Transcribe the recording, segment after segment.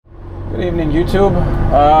Good evening, YouTube.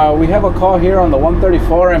 We have a call here on the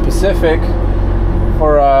 134 in Pacific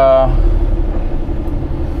for I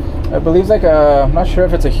believe like I'm not sure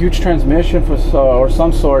if it's a huge transmission for or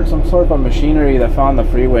some sort of machinery that found the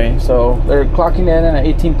freeway. So they're clocking it in at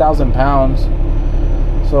 18,000 pounds.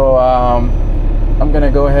 So I'm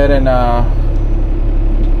gonna go ahead and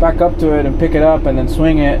back up to it and pick it up and then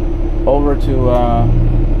swing it over to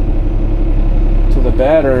the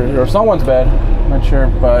bed or someone's bed. I'm not sure,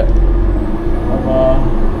 but I'm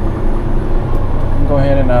go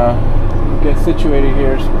ahead and get situated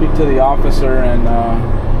here, speak to the officer, and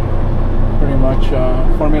pretty much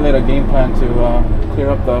formulate a game plan to clear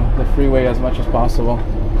up the freeway as much as possible.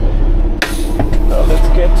 So let's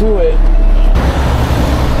get to it.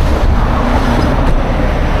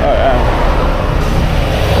 Oh, yeah.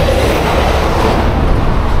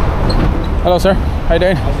 Hello, sir. How you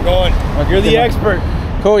doing? How's it going? You're the expert.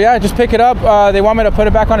 Cool, yeah, just pick it up. They want me to put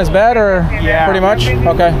it back on his bed, or yeah, pretty much?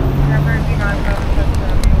 Okay.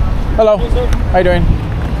 Hello, how you doing?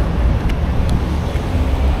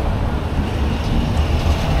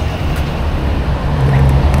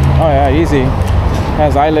 Oh yeah, easy.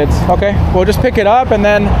 Has eyelids. Okay, we'll just pick it up and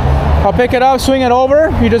then I'll pick it up, swing it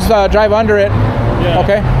over. You just drive under it. Yeah.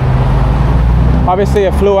 Okay. Obviously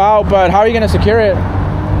it flew out, but how are you gonna secure it?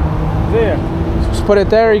 There. Just put it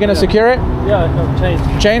there. Are you gonna secure it? Yeah, no, chains.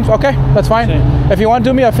 Chains? Okay, that's fine. Chain. If you want to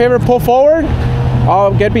do me a favor, pull forward.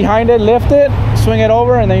 I'll get behind it, lift it, swing it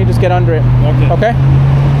over, and then you just get under it. Okay. Okay?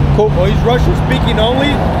 Cool. Well, he's Russian speaking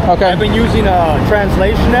only. Okay. I've been using a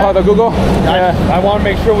translation app. Oh, the Google? Yeah. I want to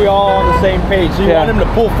make sure we're all on the same page. So you want him to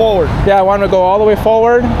pull forward? Yeah, I want him to go all the way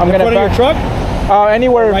forward. I'm in front of your truck?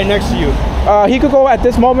 Anywhere. Right next to you? He could go at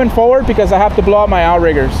this moment forward because I have to blow out my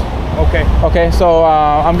outriggers. Okay. Okay, so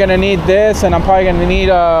I'm gonna need this, and I'm probably gonna need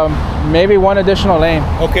maybe one additional lane.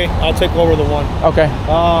 Okay, I'll take over the one. Okay.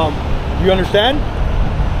 You understand?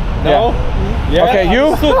 No? Yeah. Okay,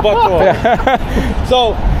 you?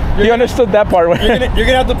 So you understood that part. You're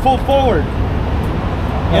gonna have to pull forward.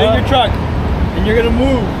 Get in your truck, and you're gonna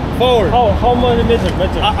move forward. Oh, how many minutes?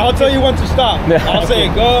 I'll tell you when to stop. Yeah. I'll say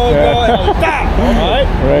go, go, and I'll stop. All right?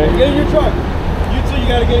 Right. Get in your truck. You two, you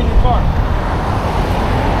gotta get in your car.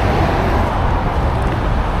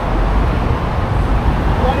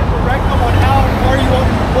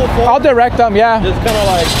 I'll direct them, yeah. Just kind of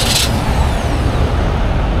like...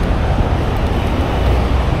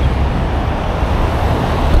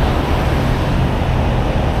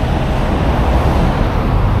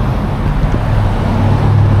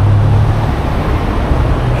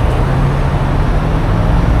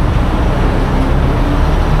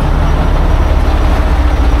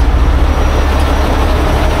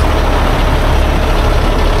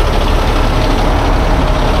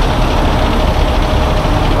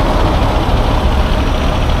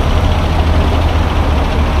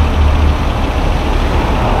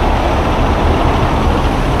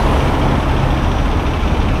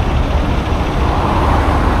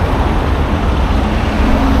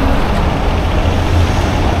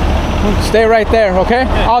 Stay right there, okay?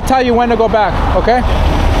 Yeah. I'll tell you when to go back, okay?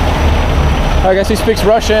 I guess he speaks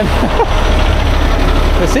Russian.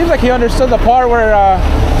 It seems like he understood the part where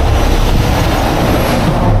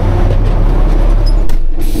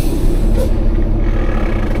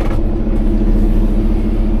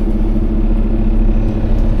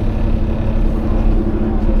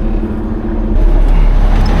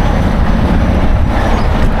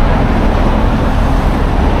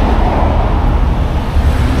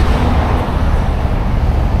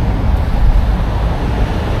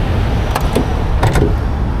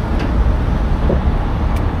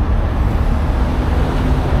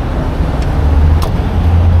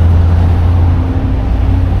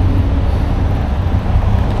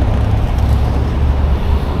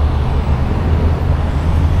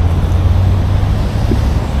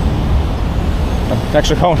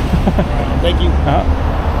extra cone. Thank you.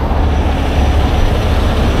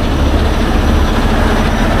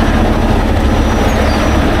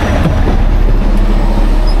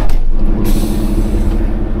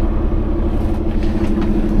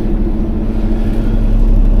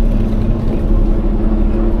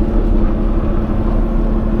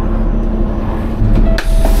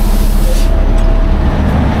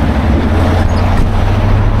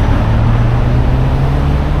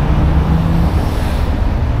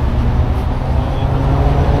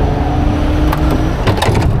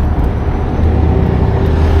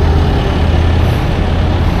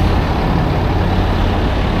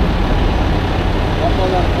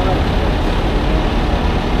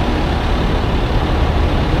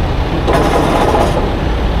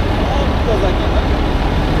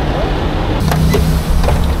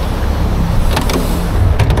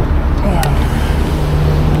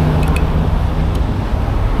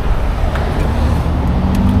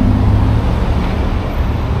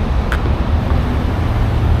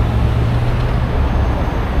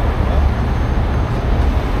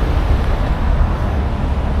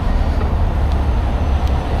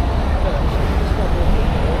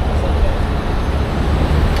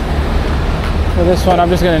 this one I'm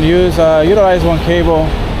just going to utilize one cable.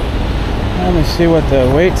 Let me see what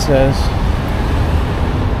the weight says.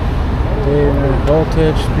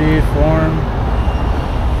 Voltage, speed, form.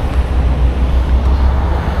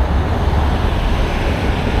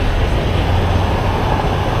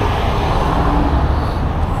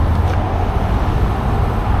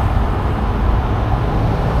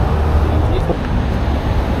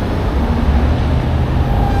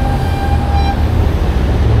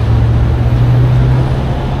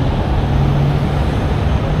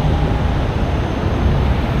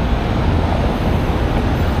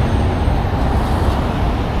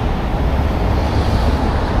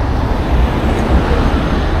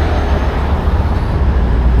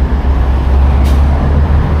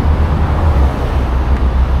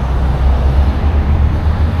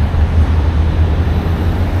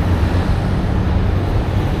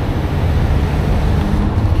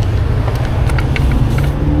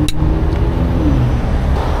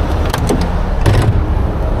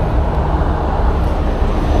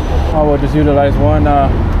 I will just utilize one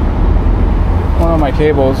of my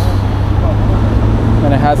cables,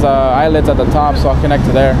 and it has eyelets at the top, so I'll connect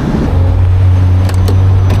to there.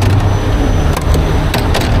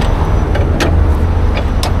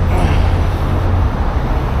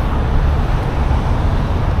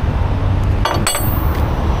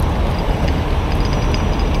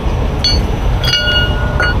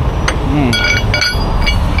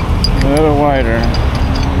 A little wider.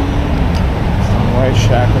 White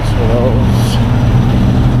shackles for those.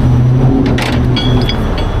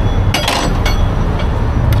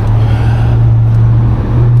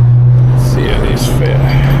 Let's see how these fit.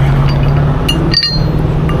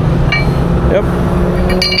 Yep.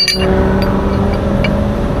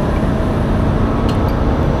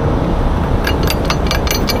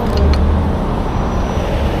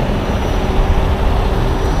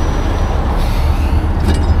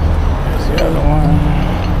 Here's the other one.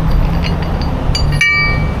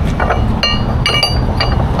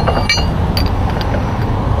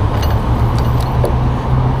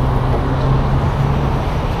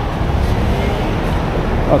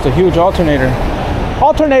 Oh, it's a huge alternator.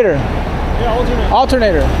 Alternator! Yeah, alternator.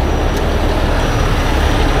 Alternator.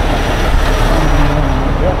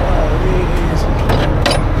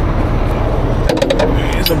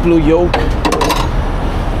 Here's a blue yoke.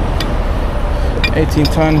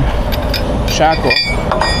 18-ton shackle.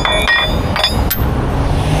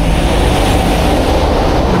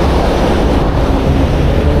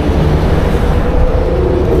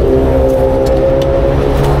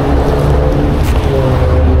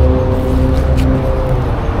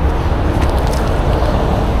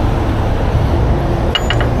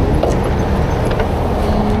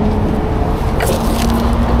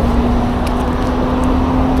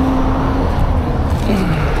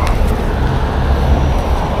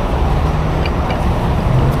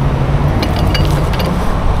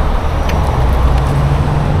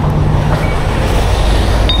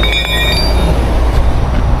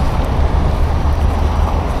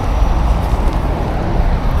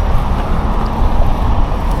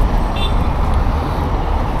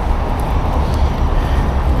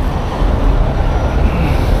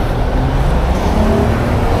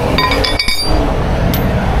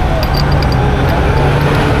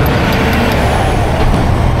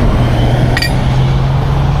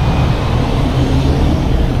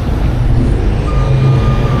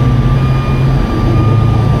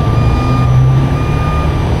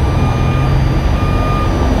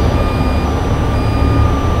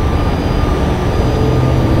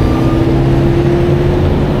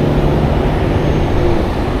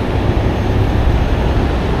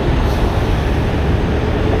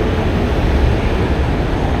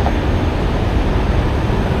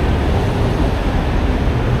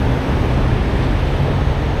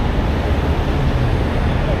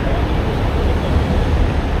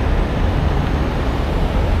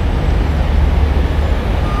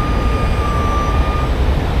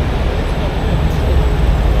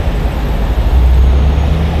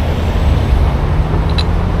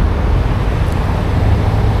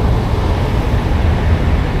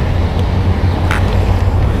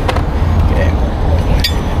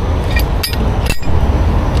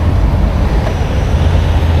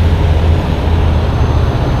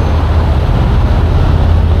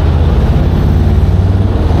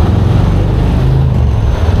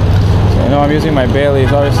 I'm using my Bailey,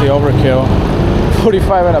 it's obviously overkill.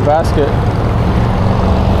 45 in a basket.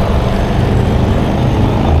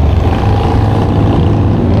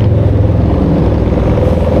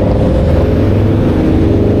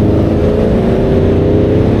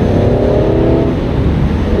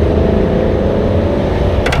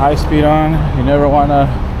 high speed on. You never want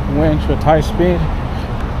to winch with high speed.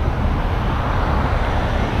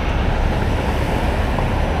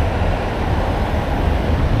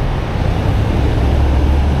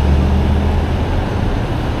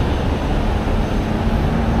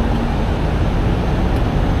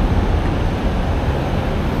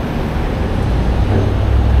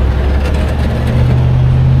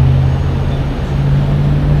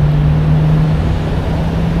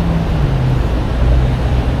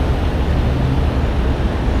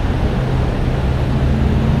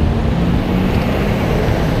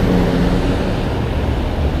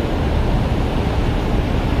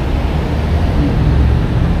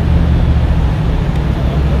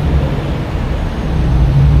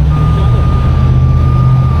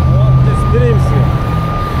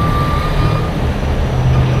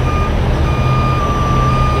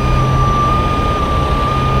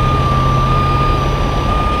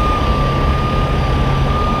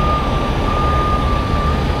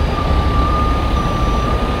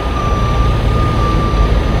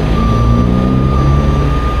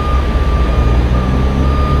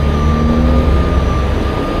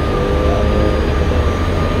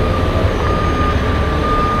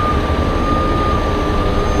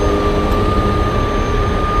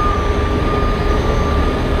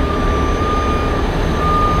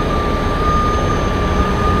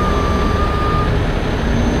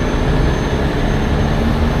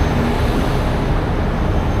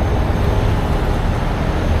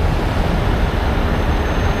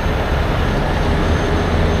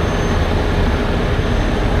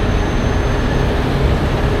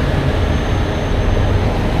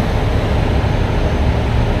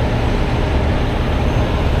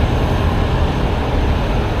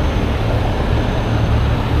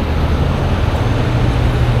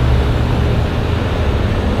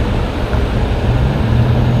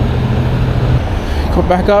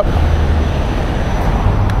 Back up.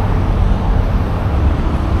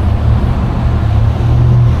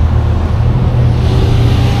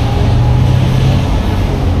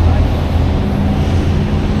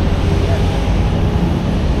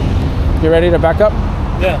 You ready to back up?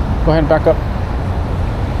 Yeah. Go ahead and back up.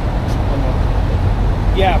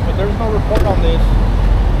 Yeah, but there's no report on this.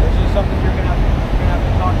 This is something you're gonna have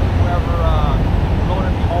to talk to whoever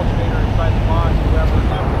loaded the alternator inside the box, whoever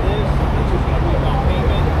after this. It's just gonna be about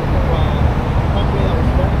payment from the company that was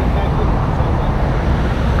loading the package.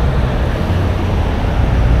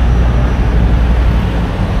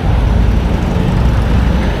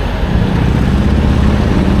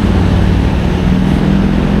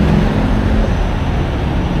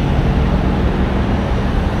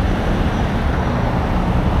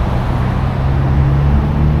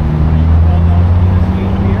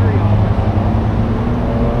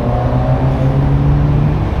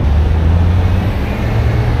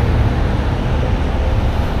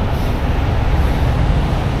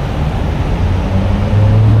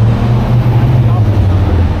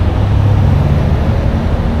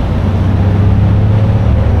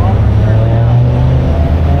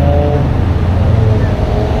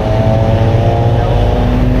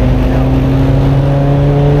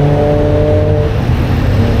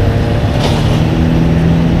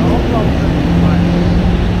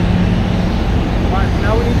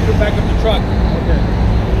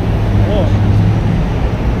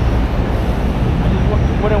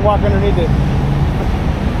 Walk underneath it.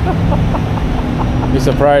 Be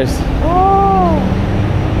surprised. Oh.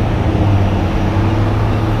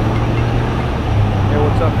 Hey,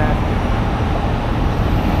 what's up, man?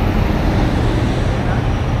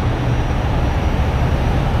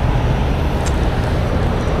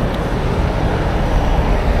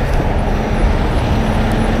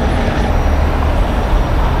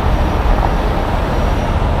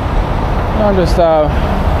 I'm just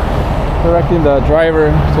directing the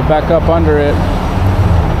driver to back up under it.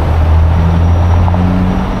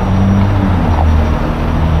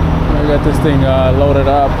 I got this thing loaded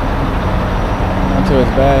up onto his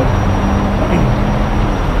bed.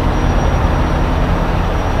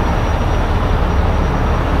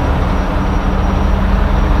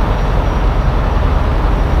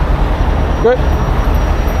 Good.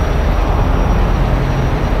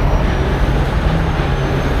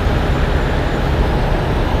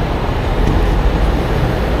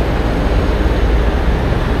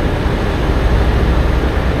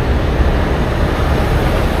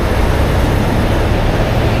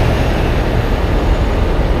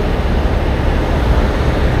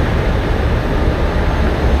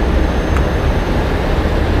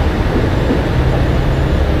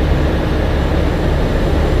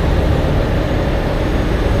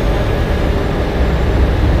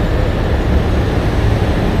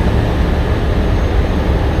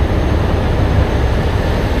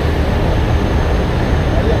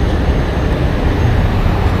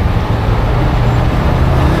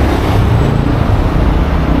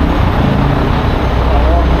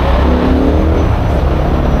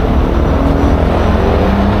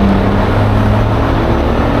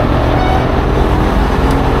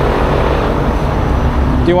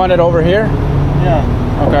 Do you want it over here? Yeah.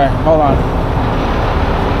 Okay, hold on.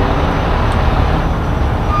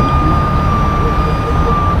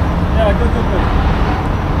 Yeah, good.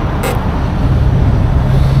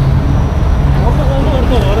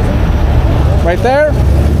 Right there?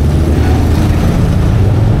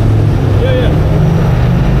 Yeah.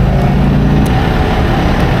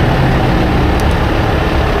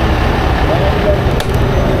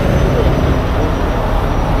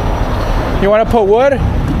 You want to put wood?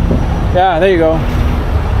 Yeah, there you go.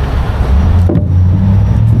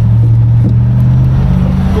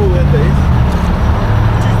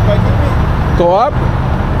 Go up?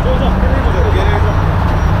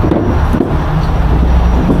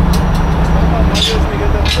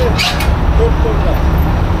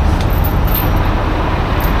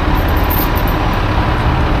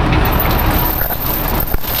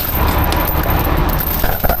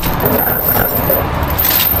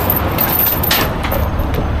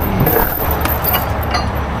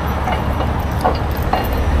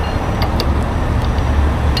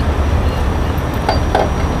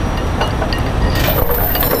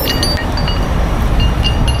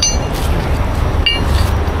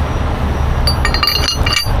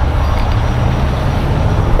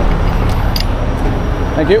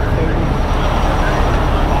 Thank you.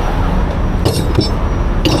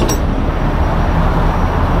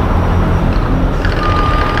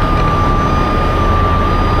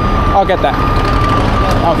 I'll get that.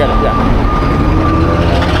 I'll get it, yeah.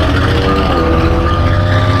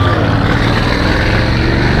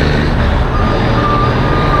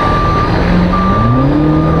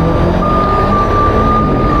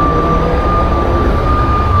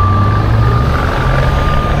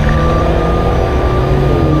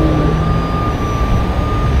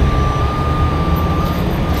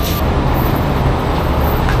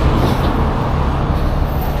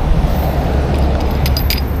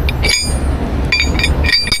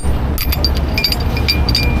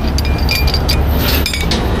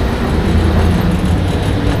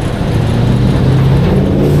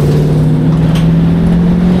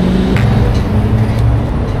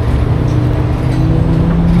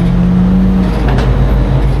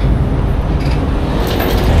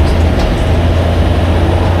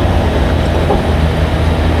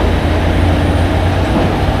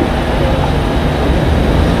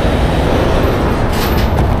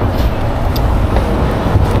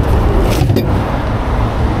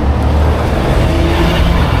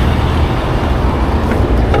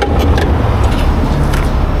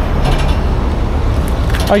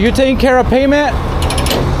 Are you taking care of payment?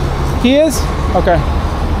 He is? Okay.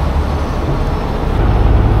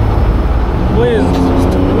 Please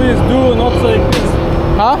do not say this.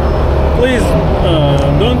 Huh? Please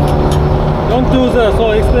don't do that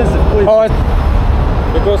so expensive, please. Oh,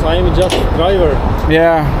 because I am just driver.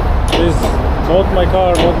 yeah. Please, not my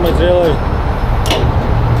car, not my trailer.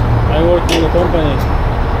 I work in the company.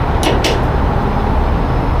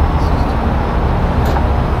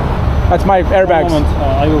 That's my airbags. One moment,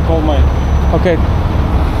 I will call my... Okay.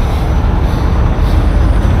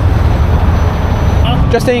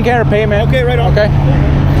 Just taking care of payment. Okay, right on. Okay.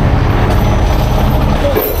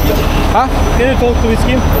 Huh? Can you talk to his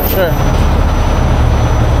team? Sure.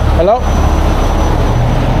 Hello?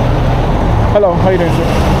 Hello, how you doing, sir?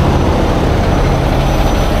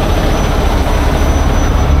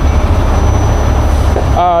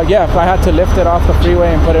 Yeah, I had to lift it off the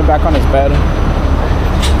freeway and put it back on his bed.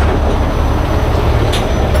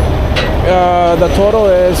 The total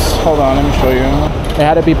is, hold on, let me show you. It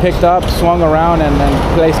had to be picked up, swung around, and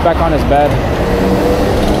then placed back on his bed.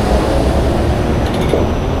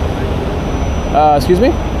 Excuse me?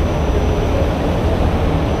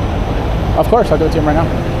 Of course, I'll give it to him right now.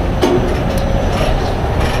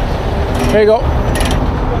 Here you go.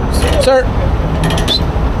 Sir,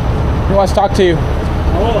 he wants to talk to you.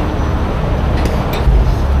 Hello.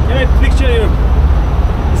 Can I picture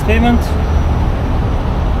his payment?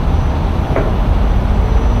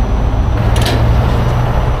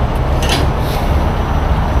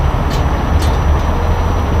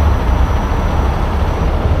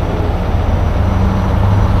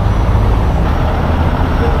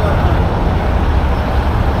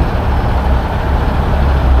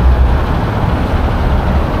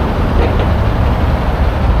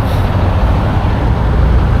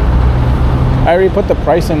 I already put the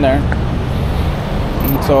price in there,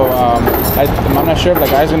 and so I'm not sure if the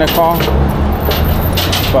guy's gonna call,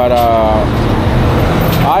 but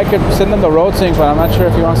I could send him the road sync, but I'm not sure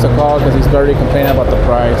if he wants to call because he's already complaining about the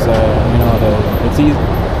price. You know, it's easy.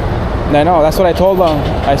 I know, that's what I told him.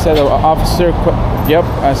 I said, the officer, Yep,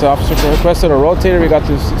 as the officer requested a rotator, we got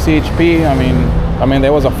to CHP. I mean,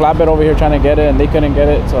 there was a flatbed over here trying to get it, and they couldn't get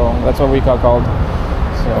it, so that's what we got called.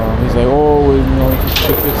 So he's like, oh, you know,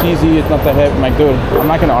 if it's easy, it's not that heavy. I'm like, dude, I'm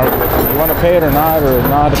not gonna argue. You want to pay it or not?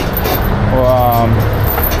 Well,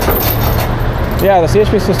 yeah, the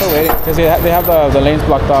CHP is still waiting because they have the lanes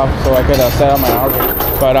blocked off, so I could set up my hour.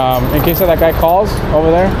 But in case that guy calls over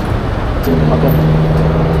there, okay.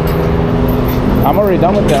 I'm already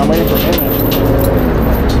done with that. I'm waiting for payment.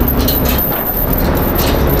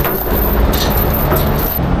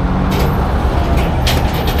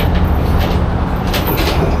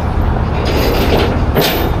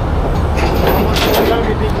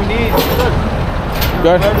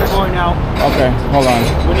 Good. Flares are going out. Okay, hold on.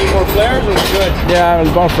 We need more flares or we good? Yeah,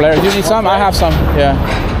 we're going flares. You need some? Flares? I have some. Yeah.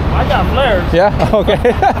 I got flares. Yeah. Okay.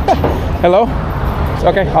 Hello.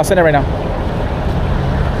 Okay, I'll send it right now.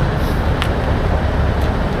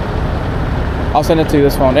 I'll send it to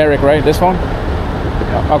this phone. Eric, right? This phone?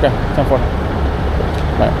 Yeah. Okay. 10-4.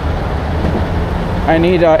 Right. I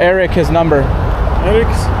need Eric, his number.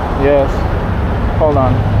 Eric's? Yes. Hold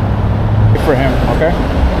on. For him. Okay.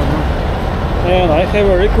 And I have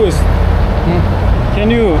a request.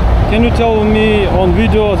 Can you tell me on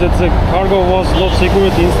video that the cargo was not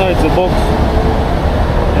secured inside the box,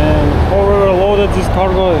 and whoever loaded this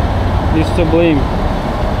cargo is to blame?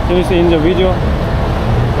 Can you see in the video?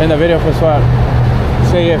 In the video for what?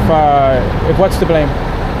 Say if what's to blame?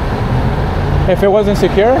 If it wasn't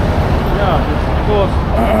secure? Yeah, because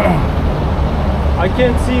I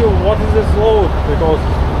can't see what is this load because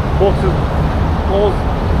box is closed.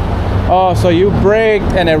 Oh, so you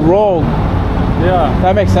braked and it rolled. Yeah.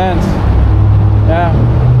 That makes sense. Yeah.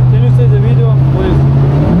 Can you see the video, please?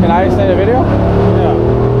 Can I send a video?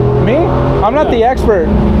 Yeah. Me? I'm not the expert.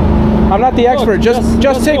 I'm not the expert.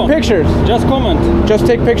 Just take pictures. Just comment. Just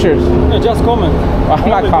take pictures. Yeah, just comment. I'm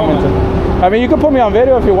not commenting. I mean, you can put me on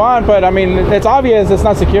video if you want, but I mean, it's obvious it's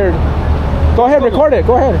not secured. Go ahead, record it.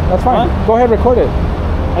 Go ahead. That's fine. Huh? Go ahead, record it.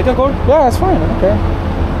 I can record? Yeah, that's fine. Okay.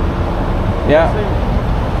 Yeah.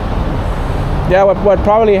 Yeah, what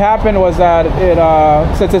probably happened was that it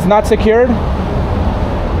since it's not secured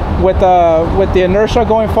with the inertia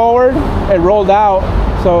going forward, it rolled out.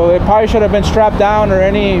 So it probably should have been strapped down or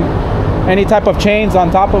any type of chains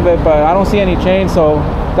on top of it, but I don't see any chains, so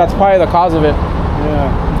that's probably the cause of it.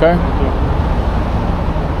 Yeah. Okay. Yeah.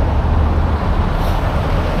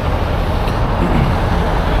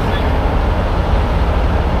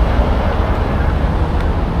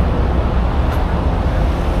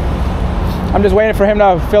 I'm just waiting for him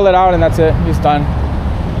to fill it out and that's it. He's done.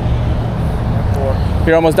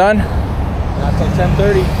 You're almost done? That's like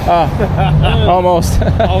 10:30. Oh, almost.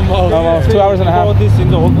 Almost 2 hours and a half. About this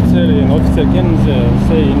in the officer, and officer can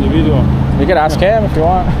say in the video. You can ask him if you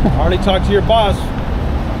want. I already talked to your boss.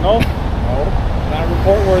 No? No. Not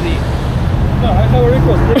report worthy. No, I have a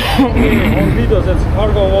request. On video that the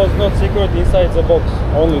cargo was not secured inside the box.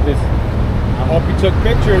 Only this. I hope you took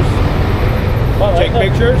pictures. But Take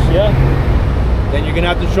pictures? Yeah. Then you're gonna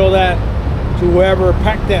have to show that to whoever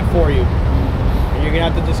packed that for you. And you're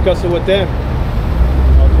gonna have to discuss it with them.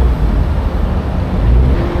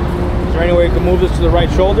 Is there any way you can move this to the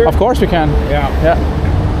right shoulder? Of course we can. Yeah. Yeah.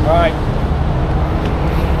 All right.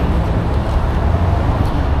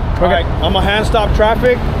 All right. I'm gonna hand stop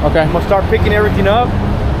traffic. Okay. I'm gonna start picking everything up.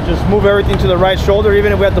 Just move everything to the right shoulder.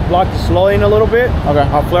 Even if we have to block the slow lane a little bit. Okay.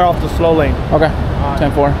 I'll flare off the slow lane. Okay. All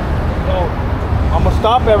right. 10-4. So I'm gonna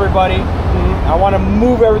stop everybody. I want to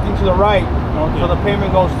move everything to the right so the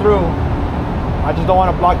pavement goes through. I just don't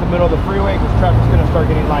want to block the middle of the freeway because traffic's gonna start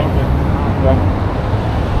getting lined. Okay.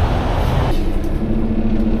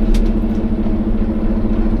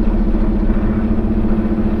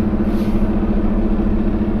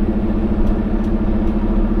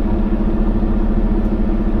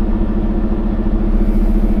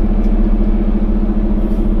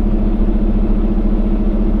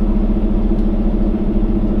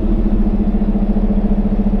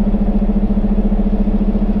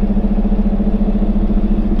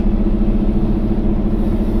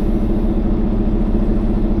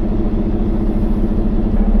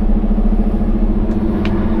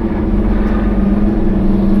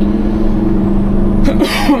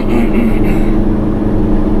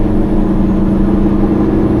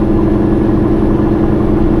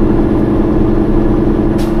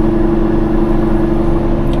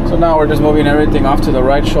 So now we're just moving everything off to the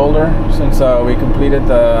right shoulder since we completed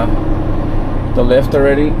the lift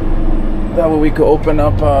already. That way we could open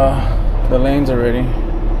up the lanes already.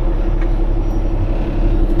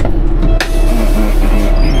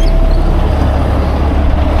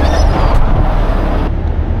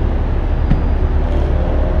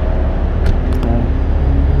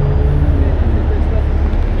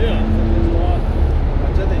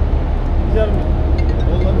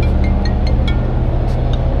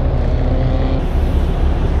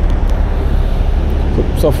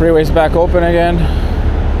 Freeway's back open again.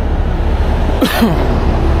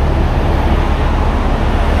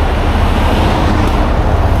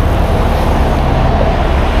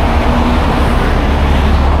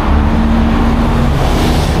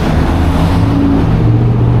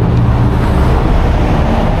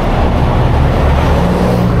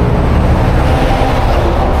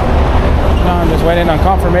 Now I'm just waiting on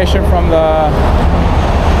confirmation from the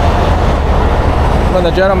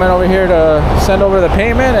gentleman over here to send over the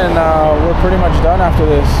payment, and we're pretty much done after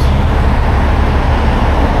this.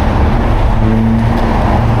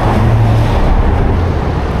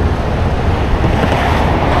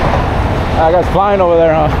 That guy's flying over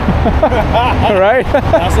there, huh? Right?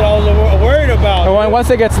 That's what I was worried about. And once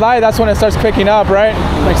it gets light, that's when it starts picking up, right?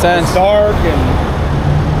 Makes sense. It's dark, and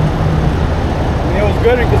it was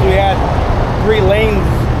good because we had 3 lanes.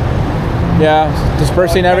 Yeah,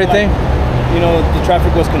 dispersing everything. Like, you know, the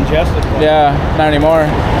traffic was congested. Yeah, not anymore.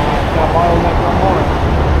 Got bottleneck no more.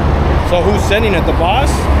 So who's sending it? The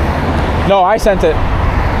boss? No, I sent it.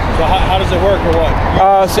 So how does it work, or what?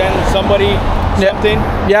 You send somebody something?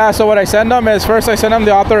 Yeah, so what I send them is, first I send them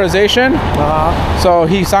the authorization. So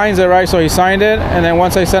he signs it, right? So he signed it, and then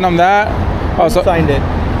once I send him that... Who signed it?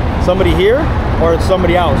 Somebody here, or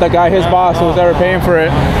somebody else? The guy, his boss, who was ever paying for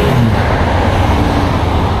it.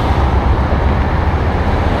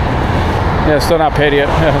 Yeah, still not paid yet.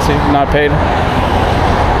 Yeah, see, not paid.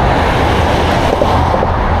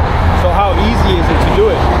 So how easy is it to do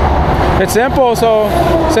it? It's simple. So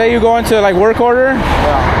say you go into like work order.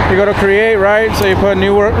 Yeah. You go to create, right? So you put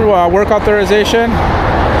new work authorization.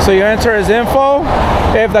 So you enter his info.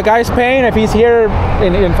 If the guy's paying, if he's here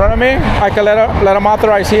in front of me, I can let him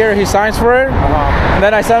authorize here. He signs for it. And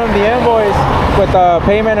then I send him the invoice with the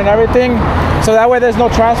payment and everything. So that way there's no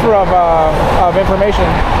transfer of information,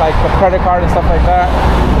 like the credit card and stuff like that.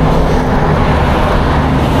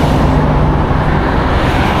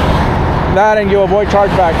 That, and you avoid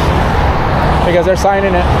chargebacks because they're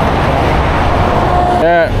signing it.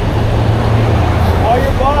 Yeah. Call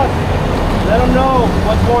your boss. Let him know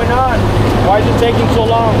what's going on. Why is it taking so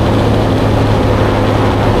long?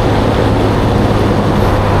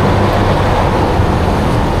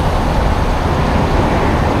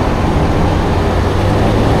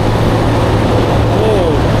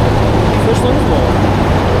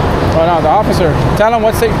 Oh no, the officer. Tell him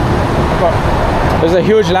what's the... Well, there's a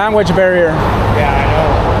huge language barrier. Yeah, I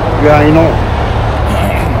know. Yeah, I know.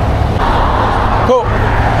 Cool.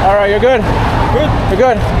 All right, you're good? Good. You're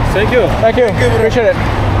good? Thank you. Thank you. Appreciate it.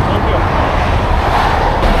 Thank you.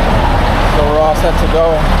 So we're all set to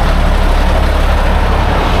go.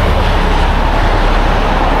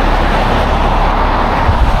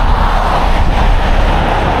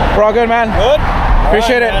 We're all good, man? Good.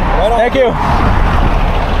 Appreciate it. Right on. Thank you.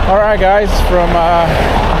 All right, guys, from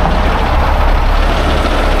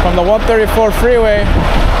the 134 freeway,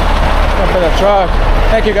 up to the truck.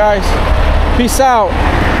 Thank you, guys. Peace out.